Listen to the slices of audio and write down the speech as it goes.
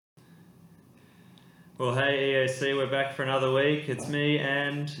Well, hey EOC, we're back for another week. It's me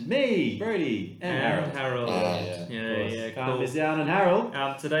and Brody, and Harold. Yeah, cool. Can't miss out on Harold.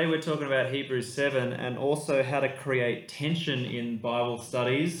 Today we're talking about Hebrews 7 and also how to create tension in Bible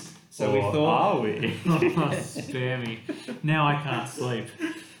studies. So we thought, are we? spare me. Now I can't sleep.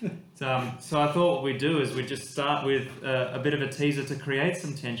 So I thought what we'd do is we'd just start with a bit of a teaser to create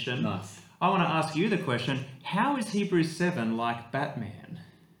some tension. Nice. I want to ask you the question, how is Hebrews 7 like Batman?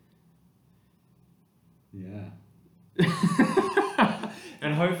 Yeah.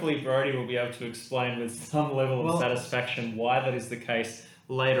 And hopefully Brody will be able to explain with some level of satisfaction why that is the case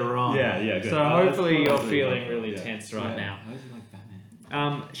later on. Yeah, good. So hopefully you're feeling really tense right now. How is it like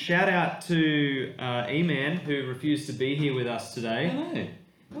Batman? Shout out to E-Man, who refused to be here with us I today. know.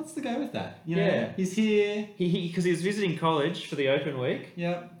 What's the go with that? Yeah. He's here. Because he was visiting college for the open week.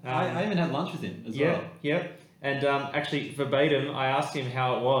 Yep. I even had lunch with him as well. Yep. And actually, verbatim, I asked him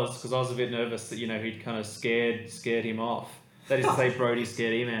how it was because I was a bit nervous that he'd kind of scared him off. That is to say, Brody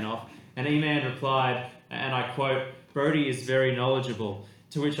scared E-Man off. And E-Man replied, and I quote, "Brody is very knowledgeable."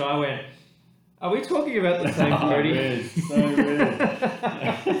 To which I went, "Are we talking about the same Brody?" Weird. So weird.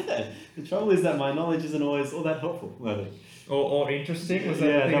 The trouble is that my knowledge isn't always all that helpful. Or interesting? Was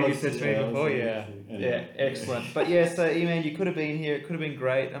that the thing that you said to me before? Yeah. Anyway. Yeah, excellent. But yeah, so E-Man, you could have been here. It could have been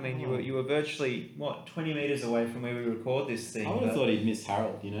great. I mean, you were virtually, 20 metres away from where we record this thing. I would have thought he'd miss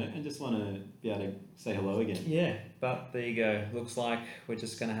Harold, and just want to be able to say hello again. Yeah, but there you go. Looks like we're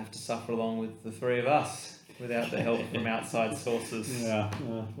just going to have to suffer along with the three of us without the help from outside sources. Yeah.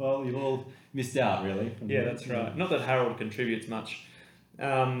 Well, you've all missed out, really. Yeah, that's right. Not that Harold contributes much.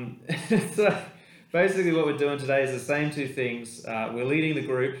 So basically what we're doing today is the same two things. We're leading the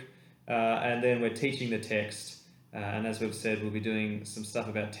group and then we're teaching the text. And as we've said, we'll be doing some stuff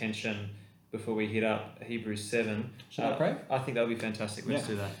about tension before we hit up Hebrews 7. Should I pray? I think that would be fantastic. Let's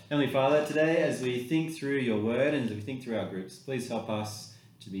do that. Heavenly Father, today as we think through your word and as we think through our groups, please help us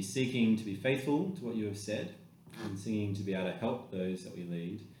to be seeking to be faithful to what you have said and seeking to be able to help those that we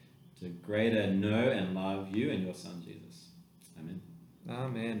lead to greater know and love you and your Son, Jesus. Amen.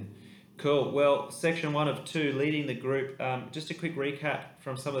 Amen. Cool. Well, section 1 of 2, leading the group. Just a quick recap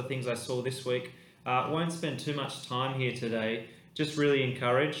from some of the things I saw this week. Won't spend too much time here today. Just really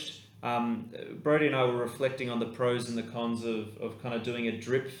encouraged. Brody and I were reflecting on the pros and the cons of kind of doing a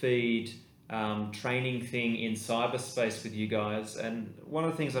drip feed training thing in cyberspace with you guys. And one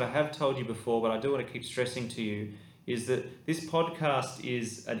of the things that I have told you before, but I do want to keep stressing to you, is that this podcast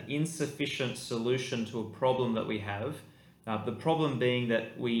is an insufficient solution to a problem that we have. The problem being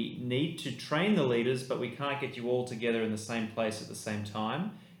that we need to train the leaders, but we can't get you all together in the same place at the same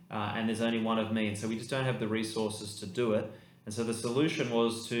time. And there's only one of me, and so we just don't have the resources to do it. And so the solution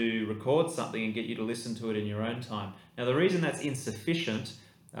was to record something and get you to listen to it in your own time. Now, the reason that's insufficient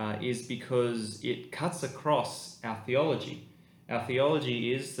is because it cuts across our theology. Our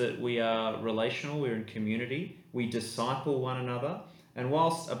theology is that we are relational, we're in community, we disciple one another. And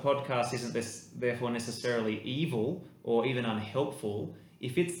whilst a podcast isn't therefore necessarily evil or even unhelpful,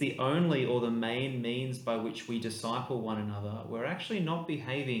 if it's the only or the main means by which we disciple one another, we're actually not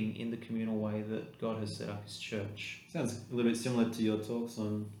behaving in the communal way that God has set up his church. Sounds a little bit similar to your talks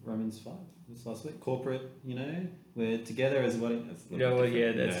on Romans 5 this last week. Corporate, we're together as a body. That's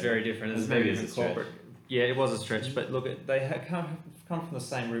very different. It's maybe a corporate. Yeah, it was a stretch, but look, they come from the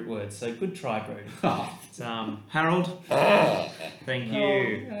same root word, so good try, Brody. Harold, thank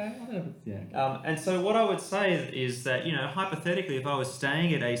you. And so what I would say is that, hypothetically, if I was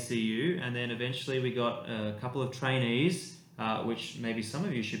staying at ACU and then eventually we got a couple of trainees, which maybe some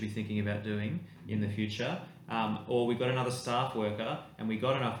of you should be thinking about doing in the future, or we got another staff worker and we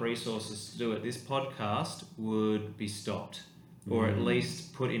got enough resources to do it, this podcast would be stopped or at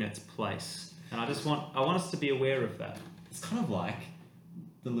least put in its place. And I want us to be aware of that. It's kind of like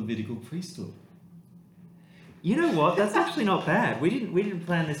the Levitical priesthood. You know what? That's actually not bad. We didn't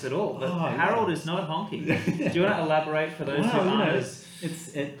plan this at all. But Harold is not honky. Do you want to elaborate for those who aren't?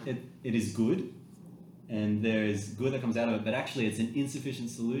 It is good, and there is good that comes out of it. But actually, it's an insufficient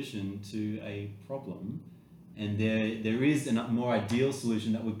solution to a problem, and there is a more ideal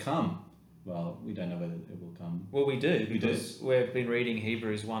solution that would come. Well, we don't know whether it will come. Well, we do, because we've been reading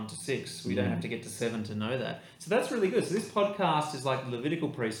Hebrews 1 to 6. We don't have to get to 7 to know that. So that's really good. So this podcast is like the Levitical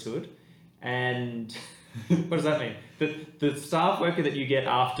priesthood, and what does that mean? The staff worker that you get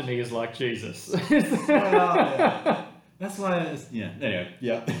after me is like Jesus. That's why. Anyway.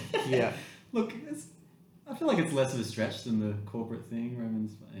 Yeah. Yeah. Look, I feel like it's less of a stretch than the corporate thing,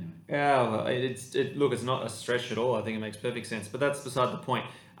 Romans. Anyway. Yeah. Well, it's not a stretch at all. I think it makes perfect sense. But that's beside the point.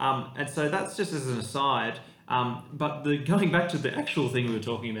 And so that's just as an aside. But going back to the actual thing we were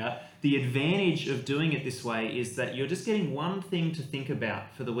talking about, the advantage of doing it this way is that you're just getting one thing to think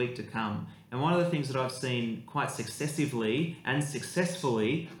about for the week to come. And one of the things that I've seen quite successively and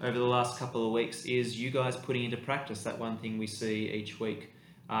successfully over the last couple of weeks is you guys putting into practice that one thing we see each week.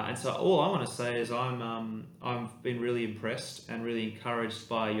 And so all I want to say is I've been really impressed and really encouraged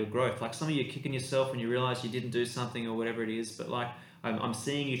by your growth. Like some of you kicking yourself when you realise you didn't do something or whatever it is, but like I'm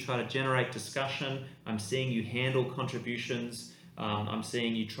seeing you try to generate discussion. I'm seeing you handle contributions. I'm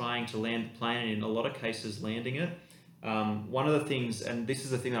seeing you trying to land the plane and in a lot of cases landing it. One of the things, and this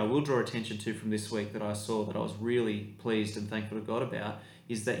is the thing that I will draw attention to from this week that I saw that I was really pleased and thankful to God about,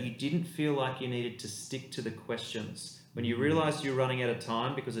 is that you didn't feel like you needed to stick to the questions. When you realised you were running out of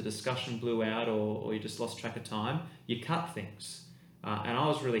time because a discussion blew out or you just lost track of time, you cut things. And I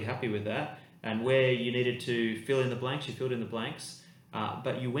was really happy with that. And where you needed to fill in the blanks, you filled in the blanks.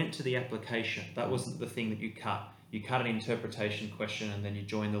 But you went to the application. That wasn't the thing that you cut. You cut an interpretation question and then you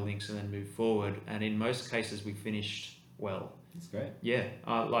join the links and then move forward. And in most cases, we finished well. That's great. Yeah,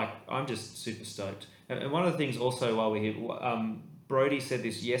 I'm just super stoked. And one of the things also while we're here, Brody said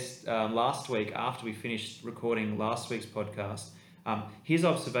this last week after we finished recording last week's podcast. His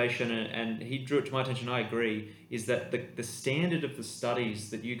observation, and he drew it to my attention, I agree, is that the standard of the studies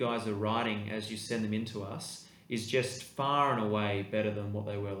that you guys are writing as you send them into us is just far and away better than what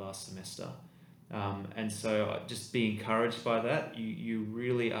they were last semester. And so just be encouraged by that. You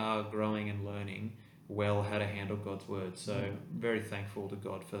really are growing and learning well how to handle God's word. So very thankful to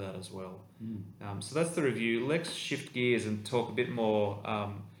God for that as well. So that's the review. Let's shift gears and talk a bit more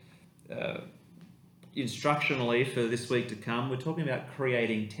instructionally for this week to come. We're talking about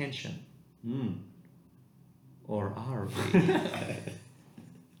creating tension. Or are we?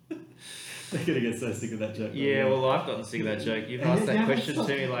 They're going to get so sick of that joke. Yeah, well, I've gotten sick of that joke. You've asked that question to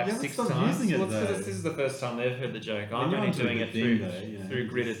me like 6 times. This is the first time they've heard the joke. I'm only doing it through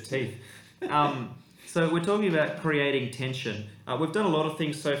gritted teeth. So we're talking about creating tension. We've done a lot of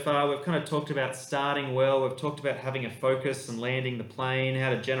things so far. We've kind of talked about starting well. We've talked about having a focus and landing the plane, how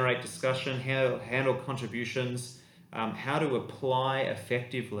to generate discussion, how to handle contributions, how to apply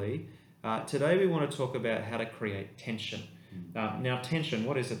effectively. Today we want to talk about how to create tension. Now, tension,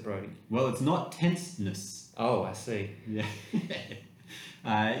 what is it, Brody? Well, it's not tenseness. Oh, I see. Yeah.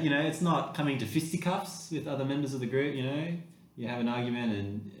 It's not coming to fisticuffs with other members of the group, You have an argument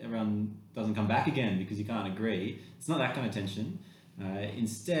and everyone doesn't come back again because you can't agree. It's not that kind of tension.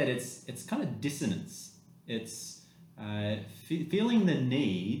 Instead, it's kind of dissonance. It's feeling the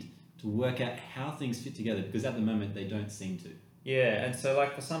need to work out how things fit together because at the moment they don't seem to. Yeah, and so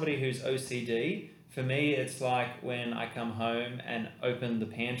like for somebody who's OCD, for me it's like when I come home and open the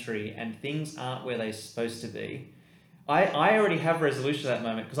pantry and things aren't where they're supposed to be. I already have resolution at that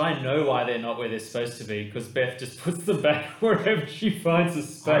moment because I know why they're not where they're supposed to be because Beth just puts them back wherever she finds a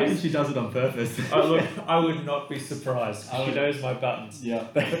space. I think she does it on purpose. Look, I would not be surprised. She knows my buttons. Yeah.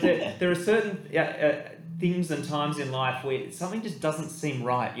 But there are certain things and times in life where something just doesn't seem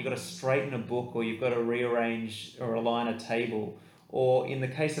right. You've got to straighten a book or you've got to rearrange or align a table. Or in the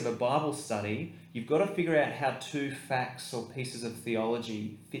case of a Bible study, you've got to figure out how two facts or pieces of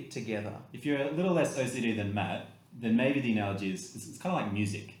theology fit together. If you're a little less OCD than Matt, then maybe the analogy is it's kind of like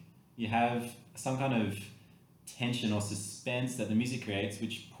music. You have some kind of tension or suspense that the music creates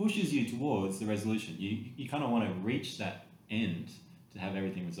which pushes you towards the resolution. You kind of want to reach that end to have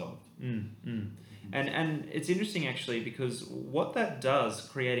everything resolved. And it's interesting actually because what that does,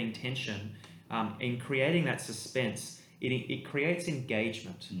 creating tension, in creating that suspense, it creates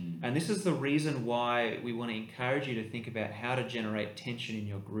engagement. And this is the reason why we want to encourage you to think about how to generate tension in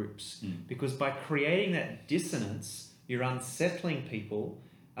your groups. Because by creating that dissonance, you're unsettling people,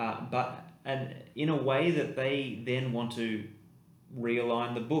 but in a way that they then want to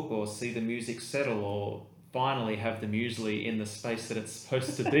realign the book or see the music settle or finally have the muesli in the space that it's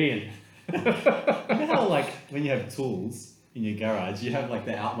supposed to be in. You know how like when you have tools in your garage, you have like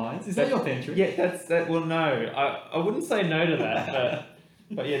the outlines. Is that your pantry? Yeah, that's that. Well, no, I wouldn't say no to that.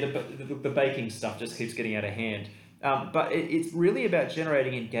 But yeah, the baking stuff just keeps getting out of hand. But it's really about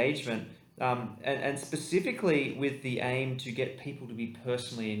generating engagement, and specifically with the aim to get people to be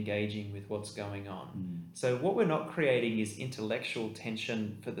personally engaging with what's going on. So what we're not creating is intellectual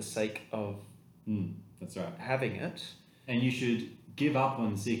tension for the sake of that's right. having it. And you should give up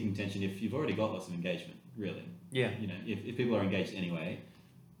on seeking tension if you've already got lots of engagement. Really. Yeah. If people are engaged anyway,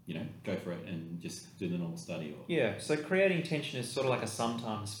 go for it and just do the normal study. Yeah. So creating tension is sort of like a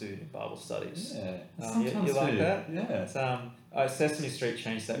sometimes food in Bible studies. Yeah. You like that? Yeah. It's Sesame Street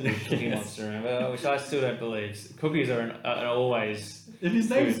changed that with Cookie Monster, which I still don't believe. Cookies are always If his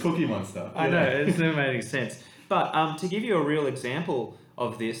name is Cookie Monster. I know, it's never made any sense. But to give you a real example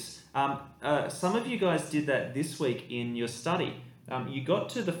of this, some of you guys did that this week in your study. You got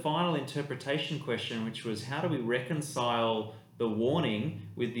to the final interpretation question, which was how do we reconcile the warning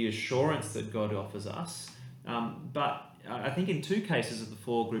with the assurance that God offers us? But I think in 2 cases of the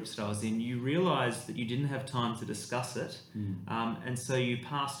 4 groups that I was in, you realised that you didn't have time to discuss it, and so you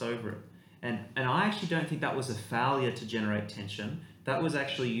passed over it. And I actually don't think that was a failure to generate tension. That was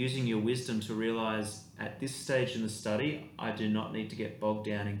actually using your wisdom to realise at this stage in the study, I do not need to get bogged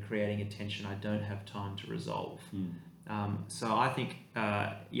down in creating a tension I don't have time to resolve. So I think,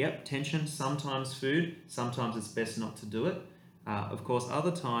 tension, sometimes food, sometimes it's best not to do it. Of course,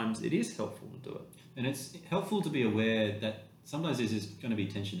 other times it is helpful to do it. And it's helpful to be aware that sometimes there's just going to be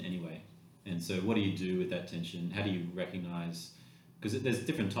tension anyway. And so what do you do with that tension? How do you recognise? Because there's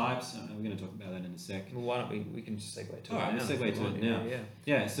different types. We're going to talk about that in a sec. Well, why don't we can just segue to it now. All right, let's segue to it now.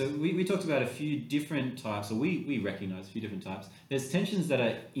 Yeah, so we talked about a few different types, or we recognise a few different types. There's tensions that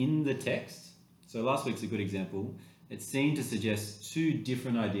are in the text. So last week's a good example. It seemed to suggest 2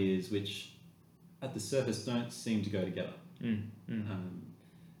 different ideas which at the surface don't seem to go together.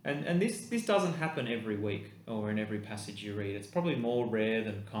 And this doesn't happen every week or in every passage you read. It's probably more rare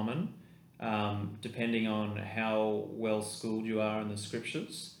than common, depending on how well schooled you are in the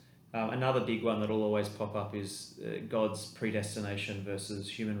scriptures. Another big one that'll always pop up is God's predestination versus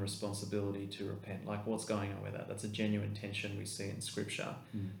human responsibility to repent. Like, what's going on with that? That's a genuine tension we see in scripture.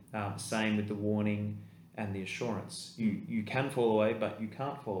 Same with the warning and the assurance. You can fall away, but you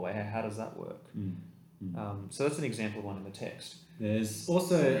can't fall away. How does that work? So that's an example of one in the text. There's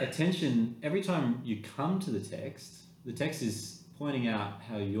also a tension every time you come to the text is pointing out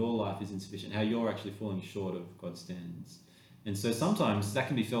how your life is insufficient, how you're actually falling short of God's standards. And so sometimes that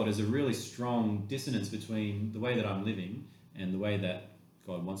can be felt as a really strong dissonance between the way that I'm living and the way that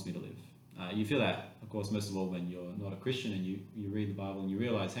God wants me to live. You feel that, of course, most of all when you're not a Christian and you read the Bible and you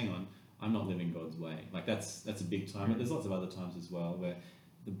realise, hang on, I'm not living God's way. Like that's a big time. But there's lots of other times as well where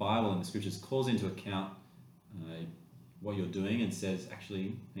the Bible and the scriptures calls into account what you're doing and says,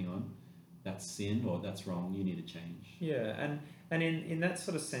 actually, hang on, that's sin or that's wrong, you need to change. Yeah, and in that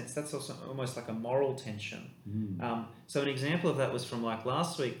sort of sense, that's also almost like a moral tension. So an example of that was from like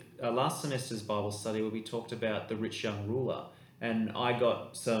last semester's Bible study where we talked about the rich young ruler. And I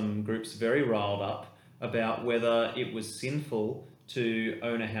got some groups very riled up about whether it was sinful to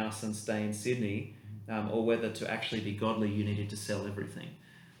own a house and stay in Sydney, or whether to actually be godly you needed to sell everything.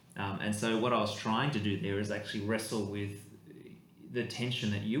 And so what I was trying to do there is actually wrestle with the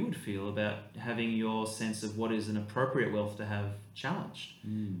tension that you would feel about having your sense of what is an appropriate wealth to have challenged.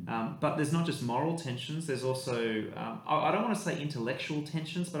 But there's not just moral tensions, there's also, I don't want to say intellectual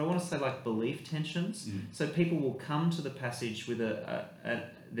tensions, but I want to say like belief tensions. So people will come to the passage with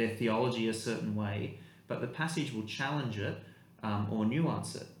their theology a certain way, but the passage will challenge it or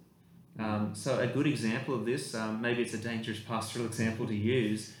nuance it. So a good example of this, maybe it's a dangerous pastoral example to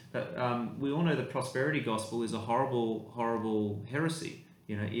use, but we all know the prosperity gospel is a horrible, horrible heresy.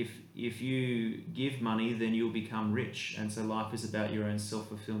 You know, if you give money, then you'll become rich, and so life is about your own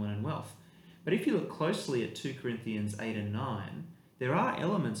self-fulfillment and wealth. But if you look closely at 2 Corinthians 8 and 9, there are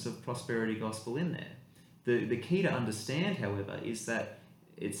elements of prosperity gospel in there. The key to understand, however, is that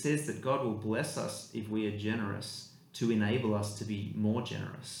it says that God will bless us if we are generous to enable us to be more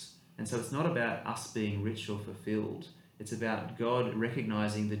generous. And so it's not about us being rich or fulfilled. It's about God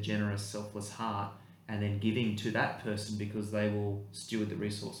recognizing the generous, selfless heart and then giving to that person because they will steward the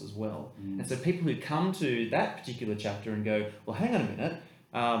resources well. And so people who come to that particular chapter and go, well, hang on a minute,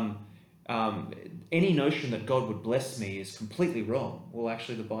 any notion that God would bless me is completely wrong. Well,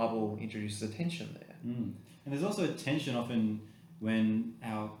 actually, the Bible introduces a tension there. And there's also a tension often when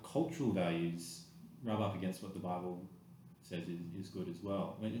our cultural values rub up against what the Bible says is good as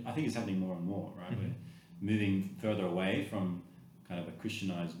well. I think it's happening more and more, right? We're moving further away from kind of a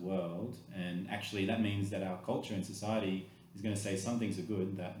Christianized world, and actually that means that our culture and society is going to say some things are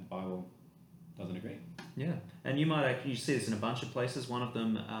good that the Bible doesn't agree. Yeah, and you see this in a bunch of places. One of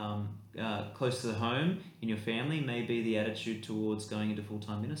them, close to home in your family, may be the attitude towards going into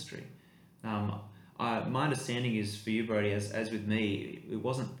full-time ministry. My understanding is for you, Brody, as with me, it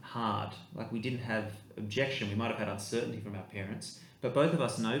wasn't hard. Like, we didn't have objection. We might have had uncertainty from our parents, but both of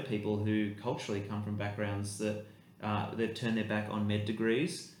us know people who culturally come from backgrounds that they've turned their back on med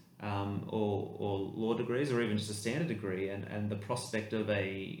degrees or law degrees or even just a standard degree, and the prospect of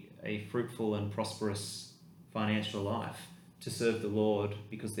a fruitful and prosperous financial life to serve the Lord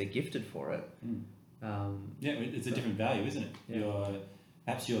because they're gifted for it. It's a different value, isn't it? Yeah.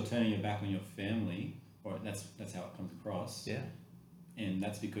 Perhaps you're turning your back on your family, or that's how it comes across. Yeah. and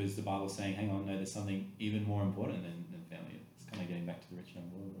that's because the Bible's saying, hang on, no, there's something even more important than family. It's kind of getting back to the rich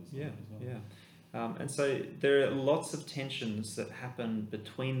young ruler as well. And so there are lots of tensions that happen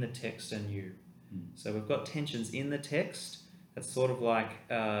between the text and you. So we've got tensions in the text. That's sort of like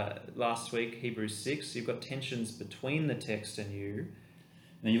last week, Hebrews 6. You've got tensions between the text and you.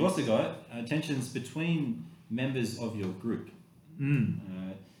 Now you've also got tensions between members of your group.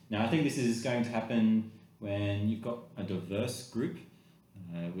 Now I think this is going to happen when you've got a diverse group,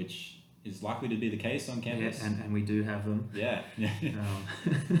 which is likely to be the case on campus. Yeah, and we do have them. Yeah.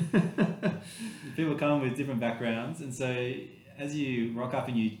 People come with different backgrounds, and so as you rock up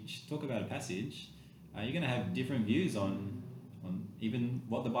and you talk about a passage, you're going to have different views on even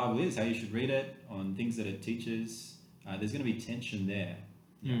what the Bible is, how you should read it, on things that it teaches. There's going to be tension there.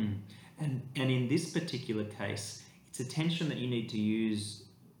 And in this particular case, it's a tension that you need to use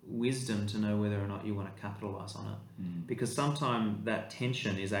wisdom to know whether or not you want to capitalize on it, because sometimes that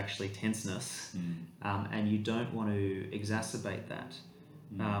tension is actually tenseness, and you don't want to exacerbate that.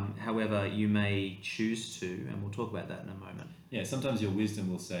 However, you may choose to, and we'll talk about that in a moment. Yeah, sometimes your wisdom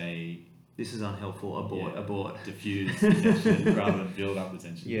will say, this is unhelpful, abort. Diffuse the tension rather than build up the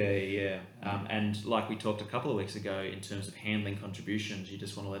tension. And like we talked a couple of weeks ago, in terms of handling contributions, you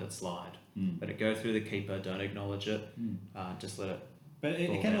just want to let it slide. Let it go through the keeper, don't acknowledge it, just let it. But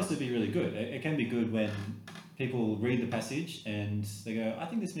it can also be really good. It can be good when people read the passage and they go, I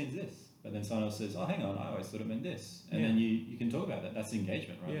think this means this. But then someone else says, oh, hang on, I always thought it meant this. And then you can talk about that. That's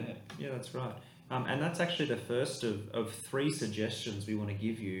engagement right there. Yeah, that's right. And that's actually the first of 3 suggestions we want to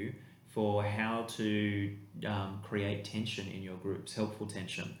give you for how to create tension in your groups, helpful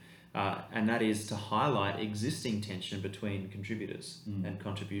tension. And that is to highlight existing tension between contributors and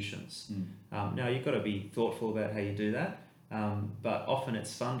contributions. Now, you've got to be thoughtful about how you do that, but often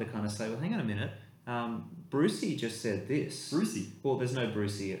it's fun to kind of say, well, hang on a minute, Brucey just said this. Brucey? Well, there's no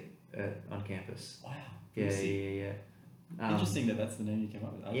Brucey on campus. Wow. Yeah. Interesting that's the name you came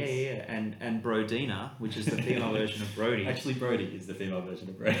up with. And Brodina, which is the female version of Brody. Actually, Brody is the female version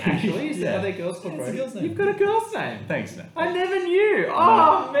of Brody. Actually, is that their girl's called Brody? Girl's name. You've got a girl's name. Thanks, man. I never knew.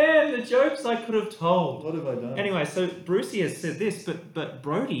 Oh man, the jokes I could have told. What have I done? Anyway, so Brucey has said this, but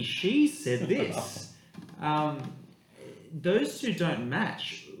Brody, she said this. Those two don't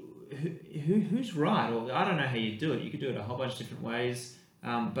match. Who's right? Or I don't know how you do it. You could do it a whole bunch of different ways.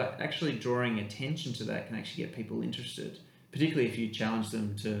 But actually drawing attention to that can actually get people interested, particularly if you challenge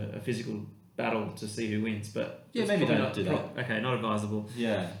them to a physical battle to see who wins. But maybe don't do that. Okay, not advisable.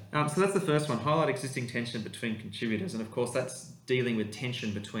 Yeah. So that's the first one, highlight existing tension between contributors. And of course, that's dealing with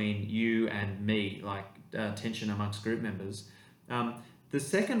tension between you and me, like tension amongst group members. The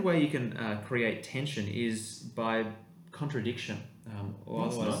second way you can create tension is by contradiction. Or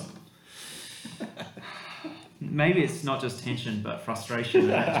otherwise... Maybe it's not just tension, but frustration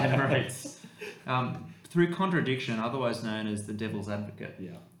that generates through contradiction, otherwise known as the devil's advocate.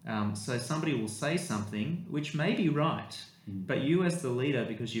 So somebody will say something which may be right, but you as the leader,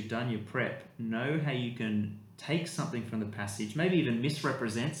 because you've done your prep, know how you can take something from the passage, maybe even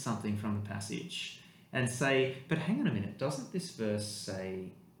misrepresent something from the passage, and say, but hang on a minute, doesn't this verse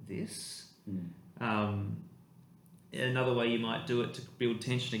say this? Another way you might do it to build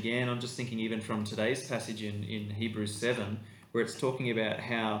tension again, I'm just thinking even from today's passage in Hebrews 7, where it's talking about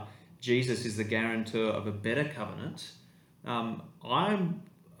how Jesus is the guarantor of a better covenant. I'm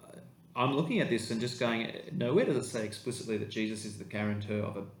looking at this and just going, nowhere does it say explicitly that Jesus is the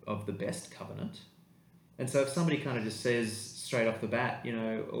guarantor of the best covenant. And so if somebody kind of just says straight off the bat,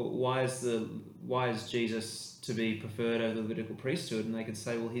 why is Jesus to be preferred over the Levitical priesthood? And they can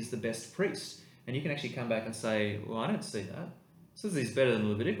say, well, he's the best priest. And you can actually come back and say, well, I don't see that. It says he's better than the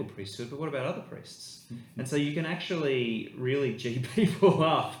Levitical priesthood, but what about other priests? And so you can actually really G people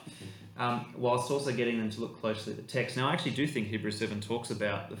up, whilst also getting them to look closely at the text. Now, I actually do think Hebrews 7 talks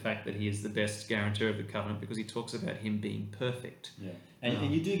about the fact that he is the best guarantor of the covenant, because he talks about him being perfect. Yeah,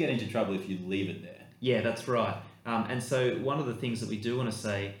 and you do get into trouble if you leave it there. Yeah, that's right. And so one of the things that we do want to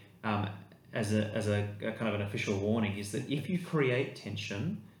say as a kind of an official warning is that if you create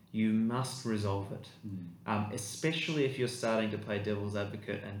tension, you must resolve it, especially if you're starting to play devil's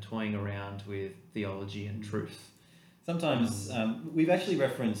advocate and toying around with theology and truth. Sometimes we've actually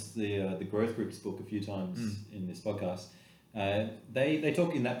referenced the Growth Groups book a few times in this podcast. They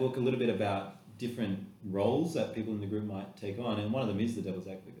talk in that book a little bit about different roles that people in the group might take on, and one of them is the devil's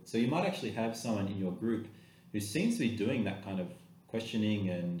advocate. So you might actually have someone in your group who seems to be doing that kind of questioning,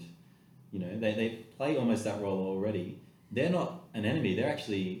 and they play almost that role already. They're not an enemy. They're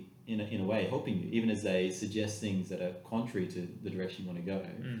actually, in a way, helping you, even as they suggest things that are contrary to the direction you want to go.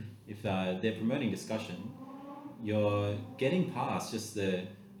 If they're promoting discussion, you're getting past just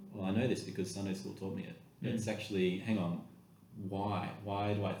well, I know this because Sunday school taught me it. It's actually, hang on, why?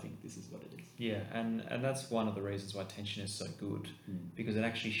 Why do I think this is what it is? Yeah, and that's one of the reasons why tension is so good, because it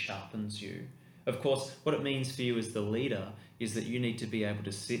actually sharpens you. Of course, what it means for you as the leader is that you need to be able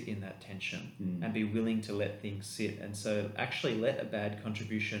to sit in that tension and be willing to let things sit. And so actually let a bad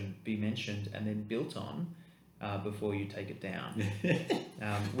contribution be mentioned and then built on before you take it down.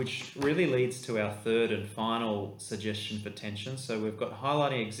 Which really leads to our third and final suggestion for tension. So we've got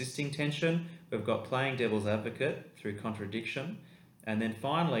highlighting existing tension, we've got playing devil's advocate through contradiction, and then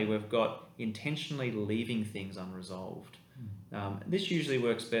finally we've got intentionally leaving things unresolved. This usually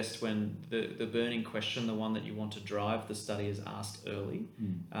works best when the burning question, the one that you want to drive the study, is asked early,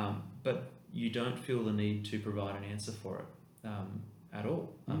 but you don't feel the need to provide an answer for it at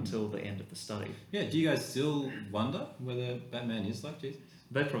all until the end of the study. Yeah, do you guys still wonder whether Batman is like Jesus?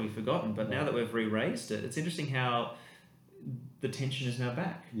 They've probably forgotten, but now that we've re-raised it, it's interesting how the tension is now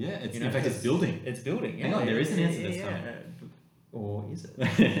back. Yeah, in fact it's building. It's building. Hang on, there is an answer this time. Or is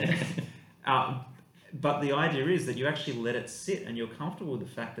it? But the idea is that you actually let it sit and you're comfortable with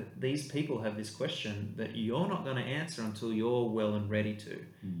the fact that these people have this question that you're not going to answer until you're well and ready to.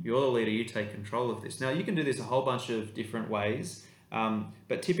 You're the leader, you take control of this. Now, you can do this a whole bunch of different ways,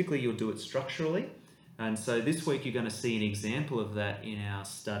 but typically you'll do it structurally. And so this week you're going to see an example of that in our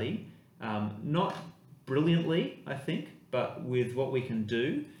study. Not brilliantly, I think, but with what we can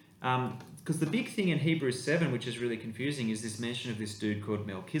do. Because the big thing in Hebrews 7, which is really confusing, is this mention of this dude called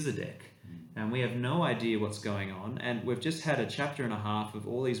Melchizedek. And we have no idea what's going on. And we've just had a chapter and a half of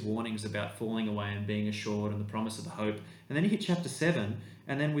all these warnings about falling away and being assured and the promise of the hope. And then you hit chapter 7,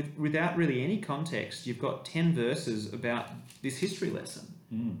 and then without really any context, you've got 10 verses about this history lesson.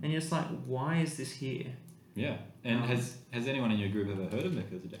 And you're just like, why is this here? Yeah. And has anyone in your group ever heard of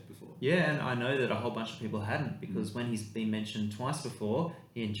Melchizedek before? Yeah, and I know that a whole bunch of people hadn't, because when he's been mentioned twice before,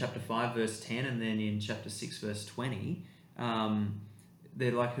 in chapter 5, verse 10, and then in chapter 6, verse 20,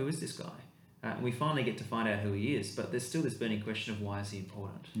 they're like, who is this guy? We finally get to find out who he is, but there's still this burning question of why is he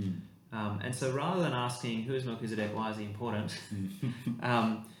important? And so rather than asking, who is Melchizedek, why is he important?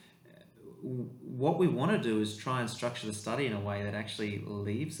 What we want to do is try and structure the study in a way that actually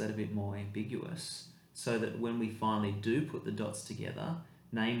leaves that a bit more ambiguous, so that when we finally do put the dots together,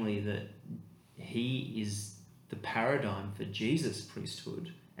 namely that he is the paradigm for Jesus'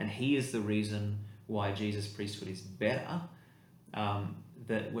 priesthood, and he is the reason why Jesus' priesthood is better,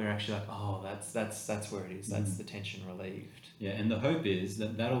 that we're actually like, oh, that's where it is. That's the tension relieved. Yeah, and the hope is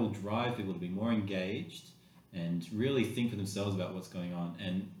that that'll drive people to be more engaged and really think for themselves about what's going on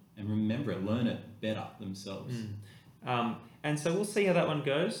and remember it, learn it better themselves. And so we'll see how that one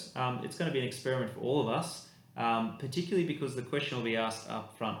goes. It's going to be an experiment for all of us, particularly because the question will be asked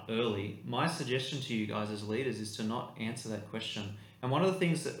up front early. My suggestion to you guys as leaders is to not answer that question. And one of the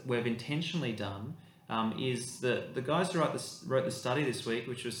things that we've intentionally done is that the guys who wrote the study this week,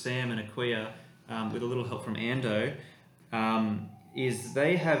 which was Sam and Aquia, with a little help from Ando, is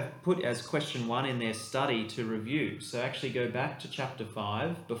they have put as question 1 in their study to review. So actually go back to chapter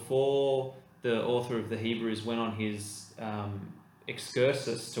 5 before the author of the Hebrews went on his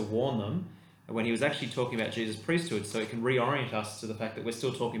excursus to warn them, when he was actually talking about Jesus' priesthood, so it can reorient us to the fact that we're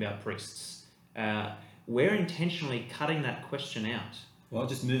still talking about priests. We're intentionally cutting that question out. Well,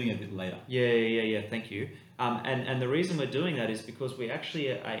 just moving a bit later. Yeah, thank you. And the reason we're doing that is because we actually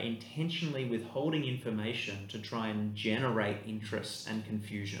are intentionally withholding information to try and generate interest and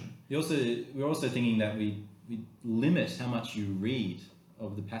confusion. We're also thinking that we limit how much you read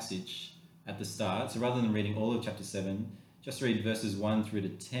of the passage at the start. So rather than reading all of chapter 7, just read verses 1 through to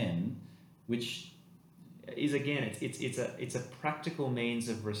 10, which is, again, it's a practical means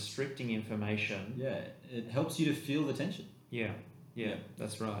of restricting information. Yeah, it helps you to feel the tension. Yeah,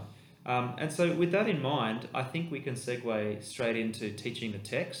 that's right. And so with that in mind, I think we can segue straight into teaching the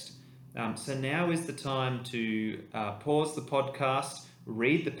text. So now is the time to pause the podcast,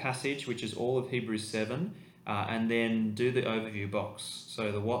 read the passage, which is all of Hebrews 7, and then do the overview box.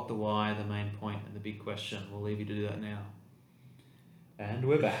 So the what, the why, the main point, and the big question. We'll leave you to do that now. And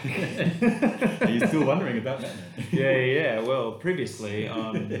we're back. Are you still wondering about that? Yeah. Well, previously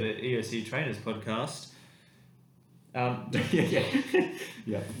on the ESU Trainers podcast,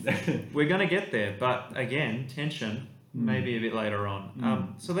 Yeah. we're going to get there, but again, tension maybe a bit later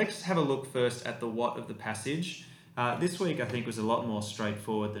on. So let's have a look first at the what of the passage. This week I think was a lot more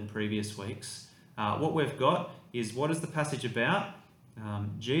straightforward than previous weeks. What we've got is, what is the passage about?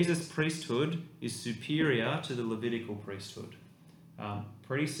 Jesus' priesthood is superior to the Levitical priesthood.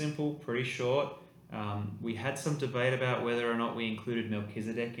 Pretty simple, pretty short. We had some debate about whether or not we included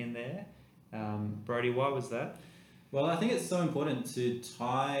Melchizedek in there. Brody, why was that? Well, I think it's so important to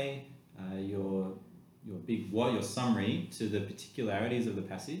tie your your summary to the particularities of the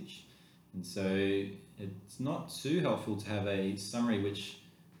passage, and so it's not too helpful to have a summary which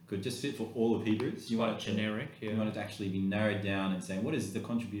could just fit for all of Hebrews. You want it generic, You want it to actually be narrowed down and saying what is the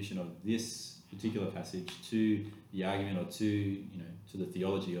contribution of this particular passage to the argument or to the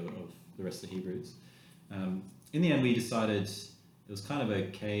theology of the rest of Hebrews. In the end, we decided it was kind of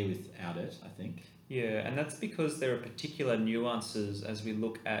okay without it, I think. Yeah, and that's because there are particular nuances as we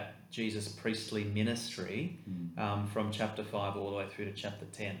look at Jesus' priestly ministry from chapter 5 all the way through to chapter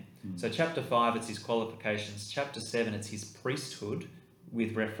 10. So chapter 5, it's his qualifications. Chapter 7, it's his priesthood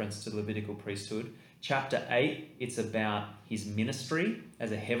with reference to the Levitical priesthood. Chapter 8, it's about his ministry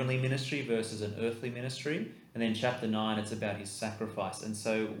as a heavenly ministry versus an earthly ministry. And then chapter 9, it's about his sacrifice. And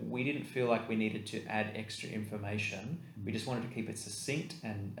so we didn't feel like we needed to add extra information. We just wanted to keep it succinct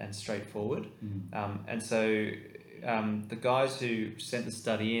and straightforward. And so the guys who sent the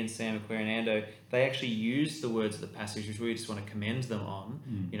study in, Sam, McQuarrie and Ando, they actually used the words of the passage, which we just want to commend them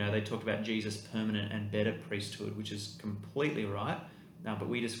on. They talked about Jesus' permanent and better priesthood, which is completely right. But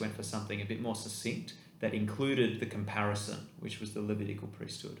we just went for something a bit more succinct that included the comparison, which was the Levitical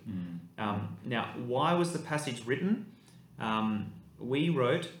priesthood. Now, why was the passage written? We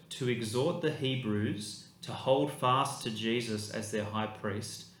wrote to exhort the Hebrews to hold fast to Jesus as their high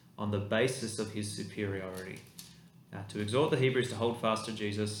priest on the basis of his superiority. To exhort the Hebrews to hold fast to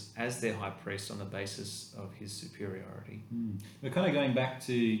Jesus as their high priest on the basis of his superiority. We're kind of going back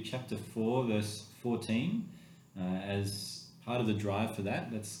to chapter 4, verse 14, as part of the drive for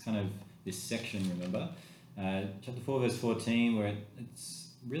that. That's kind of this section, remember? Chapter 4, verse 14, where it's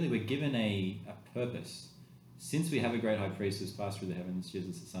really, we're given a purpose. Since we have a great high priest who's passed through the heavens,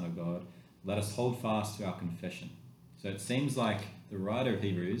 Jesus, the Son of God, let us hold fast to our confession. So it seems like the writer of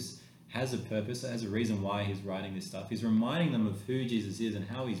Hebrews has a purpose, has a reason why he's writing this stuff. He's reminding them of who Jesus is and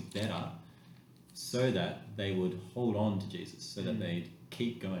how he's better so that they would hold on to Jesus, so that they'd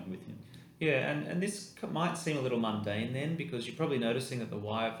keep going with him. Yeah, and this might seem a little mundane then, because you're probably noticing that the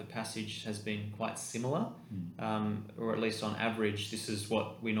why of the passage has been quite similar, or at least on average, this is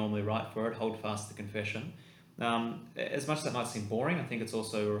what we normally write for it, hold fast the confession. As much as that might seem boring, I think it's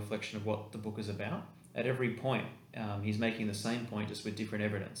also a reflection of what the book is about. At every point, he's making the same point, just with different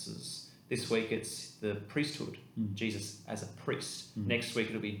evidences. This week it's the priesthood, Jesus as a priest. Next week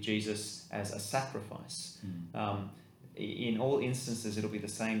it'll be Jesus as a sacrifice. In all instances, it'll be the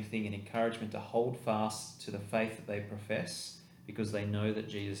same thing, an encouragement to hold fast to the faith that they profess because they know that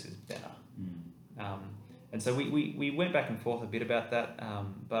Jesus is better. And so we went back and forth a bit about that,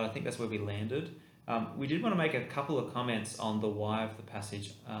 but I think that's where we landed. We did want to make a couple of comments on the why of the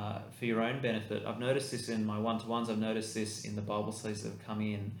passage for your own benefit. I've noticed this in my one-to-ones. I've noticed this in the Bible studies that have come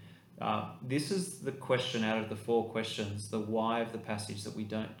in. This is the question out of the 4 questions, the why of the passage, that we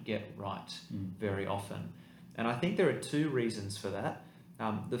don't get right very often. And I think there are 2 reasons for that.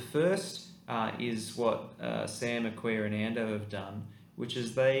 The first is what Sam, McQuarrie and Ando have done, which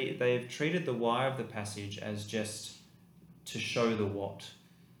is they've treated the why of the passage as just to show the what.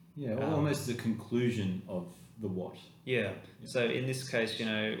 Yeah, almost the conclusion of the what. Yeah. So in this case,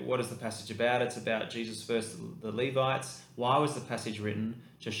 what is the passage about? It's about Jesus versus the Levites. Why was the passage written?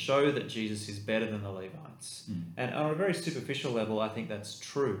 To show that Jesus is better than the Levites. And on a very superficial level, I think that's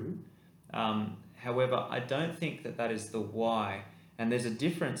true. However, I don't think that is the why. And there's a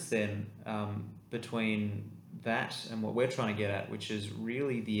difference then between that and what we're trying to get at, which is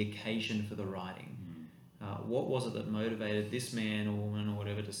really the occasion for the writing. What was it that motivated this man or woman or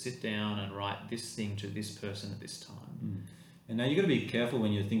whatever to sit down and write this thing to this person at this time? And now you've got to be careful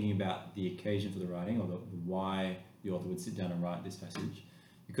when you're thinking about the occasion for the writing, or the why the author would sit down and write this passage.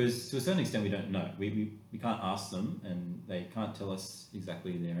 Because to a certain extent we don't know. We can't ask them and they can't tell us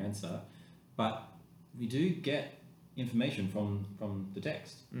exactly their answer. But we do get information from the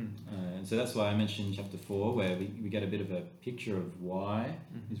text. And so that's why I mentioned chapter 4, where we get a bit of a picture of why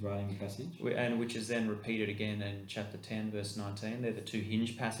he's writing the passage. And which is then repeated again in chapter 10, verse 19. They're the 2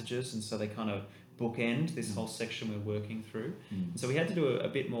 hinge passages, and so they kind of bookend this whole section we're working through. And so we had to do a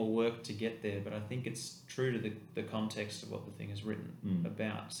bit more work to get there, but I think it's true to the context of what the thing is written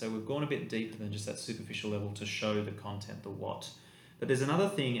about. So we've gone a bit deeper than just that superficial level to show the content, the what. But there's another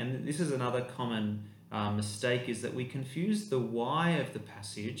thing, and this is another common mistake, is that we confuse the why of the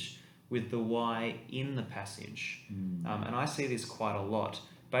passage with the why in the passage. And I see this quite a lot.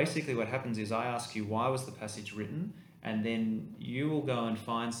 Basically what happens is I ask you, why was the passage written? And then you will go and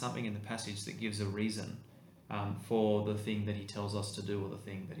find something in the passage that gives a reason for the thing that he tells us to do or the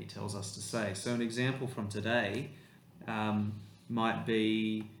thing that he tells us to say. So an example from today might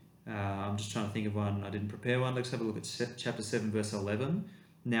be I'm just trying to think of one. I didn't prepare one. Let's have a look at chapter 7, verse 11.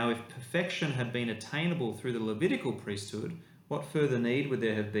 Now, if perfection had been attainable through the Levitical priesthood, what further need would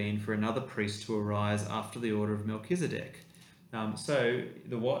there have been for another priest to arise after the order of Melchizedek? So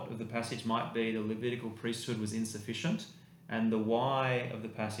the what of the passage might be the Levitical priesthood was insufficient, and the why of the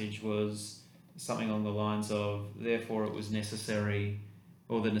passage was something along the lines of, therefore it was necessary,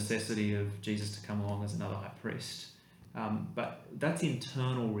 or the necessity of Jesus to come along as another high priest. But that's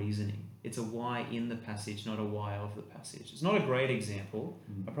internal reasoning. It's a why in the passage, not a why of the passage. It's not a great example.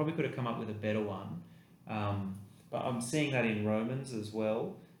 I probably could have come up with a better one. But I'm seeing that in Romans as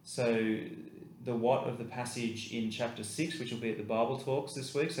well. So the what of the passage in chapter 6, which will be at the Bible Talks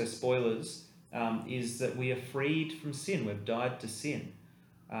this week, so spoilers, is that we are freed from sin. We've died to sin.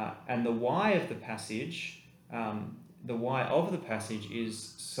 And the why of the passage,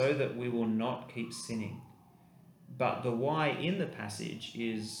 is so that we will not keep sinning. But the why in the passage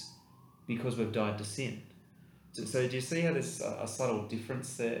is because we've died to sin. So do you see how there's a subtle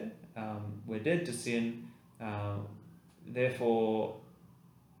difference there? We're dead to sin, therefore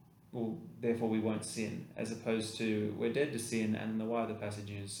we won't sin, as opposed to we're dead to sin, and the why of the passage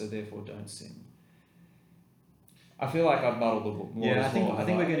is so therefore don't sin. I feel like I've muddled the book more. Yeah, I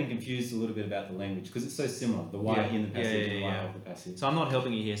think we're getting confused a little bit about the language because it's so similar. The why in the passage and the why of the passage. So I'm not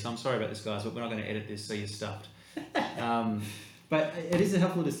helping you here, so I'm sorry about this, guys, but we're not going to edit this, so you're stuffed. But it is a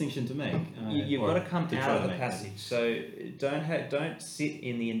helpful distinction to make. You've got to come out of the passage. So don't sit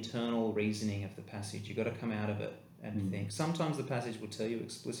in the internal reasoning of the passage. You've got to come out of it and think. Sometimes the passage will tell you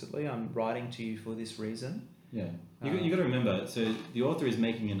explicitly, I'm writing to you for this reason. Yeah. You've got to remember, so the author is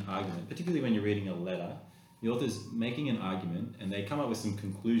making an argument, particularly when you're reading a letter. The author's making an argument and they come up with some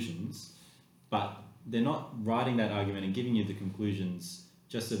conclusions, but they're not writing that argument and giving you the conclusions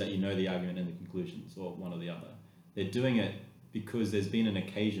just so that you know the argument and the conclusions, or one or the other. They're doing it because there's been an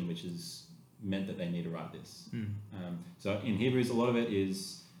occasion which has meant that they need to write this. So in Hebrews, a lot of it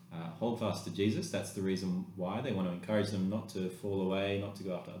is hold fast to Jesus. That's the reason why. They want to encourage them not to fall away, not to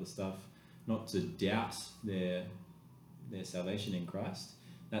go after other stuff, not to doubt their salvation in Christ.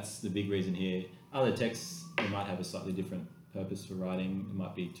 That's the big reason here. Other texts, they might have a slightly different purpose for writing. It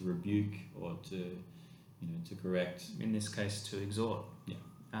might be to rebuke or to correct. In this case, to exhort. Yeah.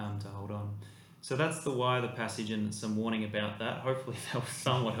 To hold on. So that's the why of the passage and some warning about that. Hopefully that was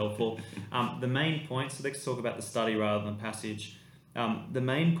somewhat helpful. The main point, so let's talk about the study rather than the passage. The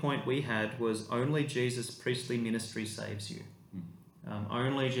main point we had was only Jesus' priestly ministry saves you.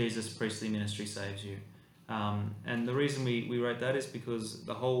 Only Jesus' priestly ministry saves you. And the reason we wrote that is because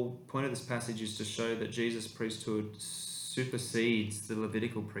the whole point of this passage is to show that Jesus' priesthood supersedes the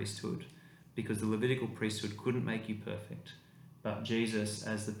Levitical priesthood, because the Levitical priesthood couldn't make you perfect. But Jesus,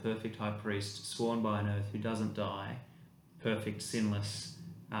 as the perfect high priest, sworn by an oath, who doesn't die, perfect, sinless,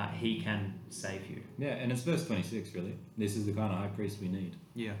 he can save you. Yeah, and it's verse 26, really. This is the kind of high priest we need.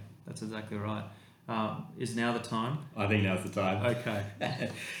 Yeah, that's exactly right. Is now the time? I think now's the time.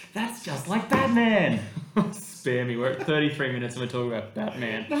 Okay. That's just like Batman! Spare me, we're at 33 minutes and we're talking about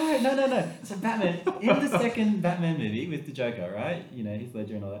Batman. No. So Batman, in the second Batman movie with the Joker, right? Heath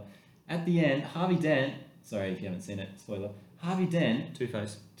Ledger and all that. At the end, Harvey Dent, sorry if you haven't seen it, spoiler. Harvey Dent,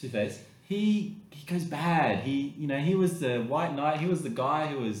 Two-Face, he goes bad. He was the White Knight, he was the guy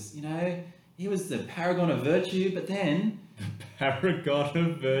who was, he was the paragon of virtue, but then... Paragon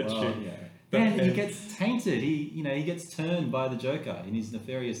of virtue. Well, yeah. Then he gets tainted. He gets turned by the Joker in his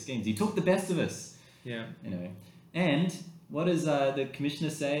nefarious schemes. He took the best of us. Yeah. Anyway, and what does the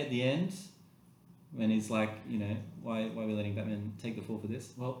commissioner say at the end when he's like, why are we letting Batman take the fall for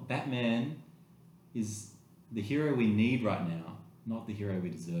this? Well, Batman is the hero we need right now, not the hero we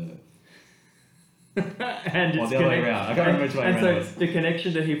deserve. And or the other way around. I can't remember which way around it was. So the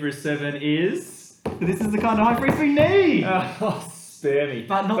connection to Hebrews 7 is... This is the kind of high priest we need! Spare me.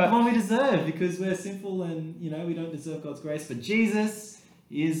 But not the one we deserve, because we're sinful and, we don't deserve God's grace. But Jesus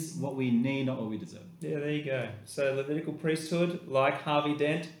is what we need, not what we deserve. Yeah, there you go. So Levitical priesthood, like Harvey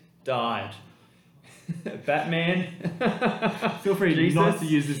Dent, died. Batman. Feel free Jesus. not to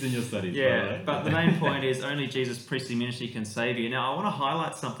use this in your studies. Yeah, but the main point is only Jesus' priestly ministry can save you. Now, I want to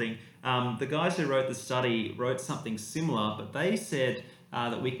highlight something. The guys who wrote the study wrote something similar, but they said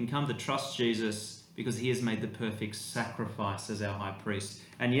that we can come to trust Jesus because he has made the perfect sacrifice as our high priest.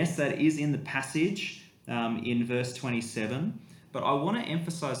 And yes, that is in the passage in verse 27. But I want to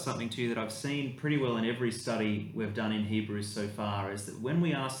emphasize something to you that I've seen pretty well in every study we've done in Hebrews so far, is that when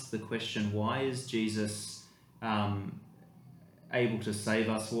we ask the question, why is Jesus able to save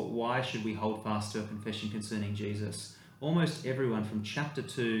us? Why should we hold fast to a confession concerning Jesus? Almost everyone from chapter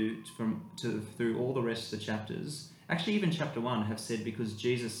 2 through all the rest of the chapters, actually even chapter 1 have said because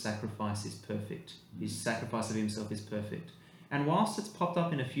Jesus' sacrifice is perfect. His sacrifice of himself is perfect. And whilst it's popped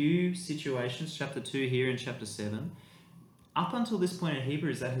up in a few situations, chapter 2 here and chapter 7, up until this point in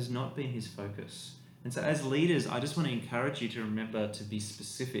Hebrews, that has not been his focus. And so as leaders, I just want to encourage you to remember to be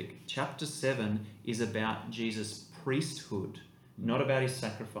specific. Chapter 7 is about Jesus' priesthood, not about his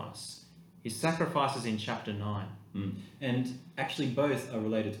sacrifice. His sacrifice is in chapter 9. And actually both are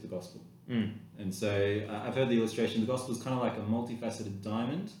related to the gospel. Mm. And so I've heard the illustration, the gospel is kind of like a multifaceted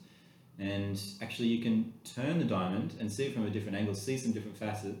diamond, and actually you can turn the diamond and see it from a different angle, see some different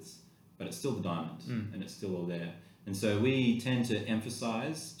facets, but it's still the diamond, and it's still all there. And so we tend to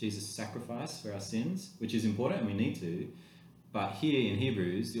emphasize Jesus' sacrifice for our sins, which is important and we need to, but here in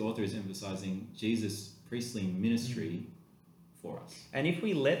Hebrews, the author is emphasizing Jesus' priestly ministry for us. And if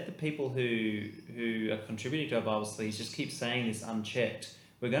we let the people who are contributing to our Bible studies just keep saying this unchecked,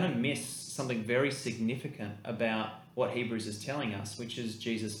 we're going to miss something very significant about what Hebrews is telling us, which is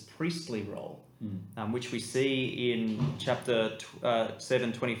Jesus' priestly role, which we see in chapter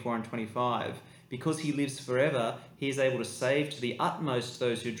 7, 24 and 25. Because he lives forever, he is able to save to the utmost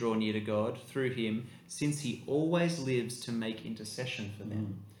those who draw near to God through him, since he always lives to make intercession for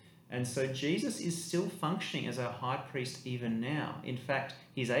them. And so Jesus is still functioning as our high priest even now. In fact,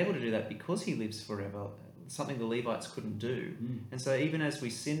 he's able to do that because he lives forever, something the Levites couldn't do. And so even as we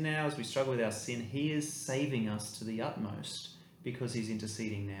sin now, as we struggle with our sin, he is saving us to the utmost because he's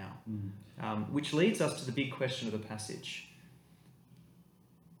interceding now. Which leads us to the big question of the passage.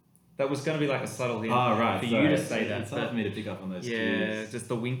 That was going to be like a subtle hint for you to say that. It's hard for me to pick up on those cues. Yeah, just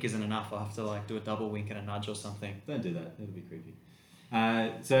the wink isn't enough. I'll have to do a double wink and a nudge or something. Don't do that. That'll be creepy.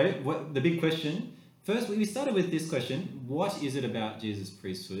 The big question. First, we started with this question. What is it about Jesus'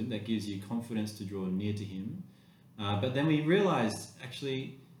 priesthood that gives you confidence to draw near to him? But then we realized,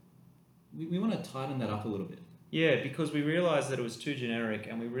 actually, we want to tighten that up a little bit. Yeah, because we realized that it was too generic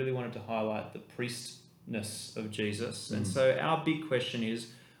and we really wanted to highlight the priestness of Jesus. And so our big question is,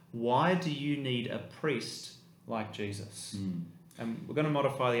 why do you need a priest like Jesus? And we're going to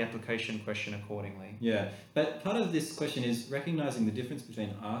modify the application question accordingly. Yeah, but part of this question is recognizing the difference between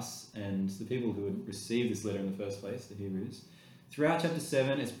us and the people who would receive this letter in the first place, the Hebrews. Throughout chapter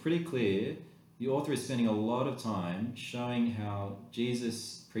 7, it's pretty clear the author is spending a lot of time showing how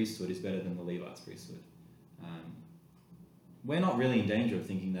Jesus' priesthood is better than the Levites' priesthood. We're not really in danger of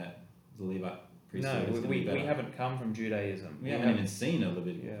thinking that the Levite priesthood is going to be better. We haven't come from Judaism. We haven't even seen a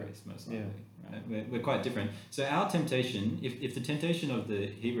Levitical priest, most likely. Right? We're quite different. So our temptation, if the temptation of the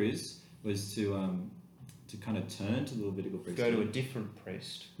Hebrews was to kind of turn to the Levitical priesthood, go to a different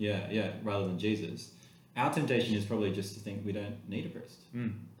priest. Rather than Jesus. Our temptation is probably just to think we don't need a priest.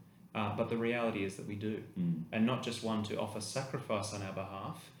 But the reality is that we do. And not just one to offer sacrifice on our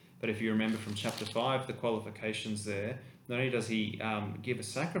behalf, but if you remember from chapter 5, the qualifications there, not only does he give us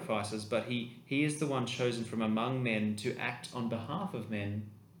sacrifices, but he is the one chosen from among men to act on behalf of men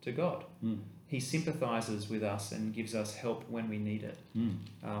to God. He sympathizes with us and gives us help when we need it.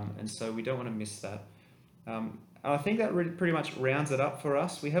 And so we don't want to miss that. I think that really pretty much rounds it up for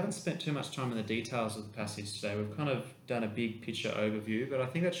us. We haven't spent too much time in the details of the passage today. We've kind of done a big picture overview, but I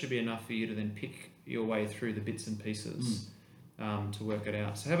think that should be enough for you to then pick your way through the bits and pieces to work it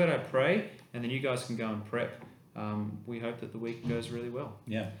out. So how about I pray, and then you guys can go and prep. We hope that the week goes really well.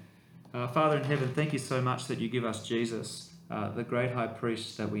 Yeah. Father in heaven, thank you so much that you give us Jesus, the great high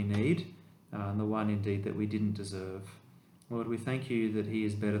priest that we need, and the one indeed that we didn't deserve. Lord, we thank you that he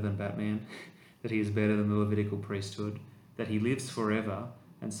is better than Batman, that he is better than the Levitical priesthood, that he lives forever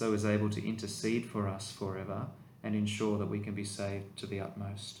and so is able to intercede for us forever and ensure that we can be saved to the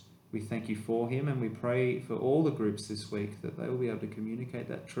utmost. We thank you for him, and we pray for all the groups this week that they will be able to communicate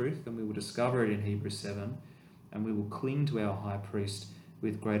that truth, and we will discover it in Hebrews 7, and we will cling to our high priest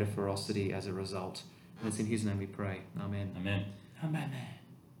with greater ferocity as a result. And it's in his name we pray. Amen. Amen. Amen.